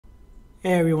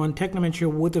Hey everyone,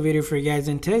 Technomentary with a video for you guys.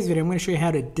 In today's video, I'm going to show you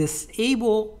how to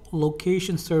disable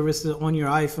location services on your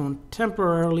iPhone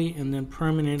temporarily and then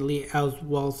permanently as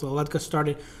well. So let's get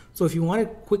started. So if you want to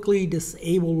quickly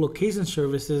disable location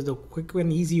services, the quick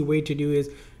and easy way to do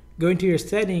is go into your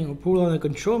setting or pull on the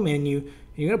control menu, and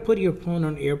you're going to put your phone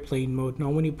on airplane mode. Now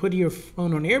when you put your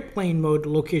phone on airplane mode,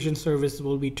 location services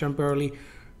will be temporarily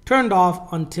turned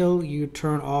off until you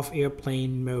turn off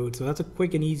airplane mode. So that's a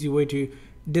quick and easy way to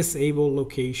disable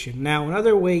location. Now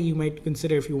another way you might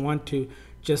consider, if you want to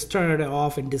just turn it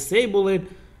off and disable it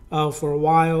for a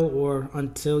while or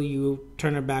until you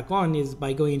turn it back on, is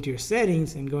by going into your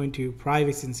settings and going to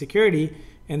privacy and security,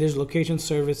 and there's location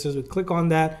services. We click on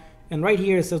that, and right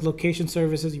here it says location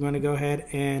services. You want to go ahead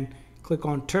and click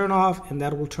on turn off, and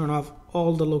that will turn off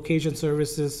all the location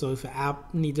services. So if an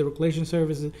app needs a location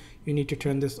services, you need to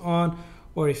turn this on,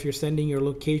 or if you're sending your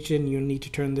location, you need to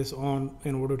turn this on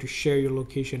in order to share your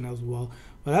location as well.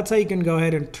 But that's how you can go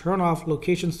ahead and turn off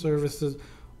location services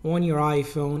on your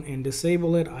iPhone and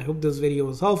disable it. I hope this video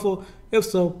was helpful. If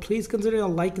so, please consider a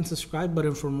like and subscribe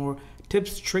button for more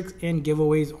tips, tricks, and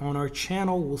giveaways on our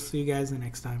channel. We'll see you guys the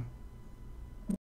next time.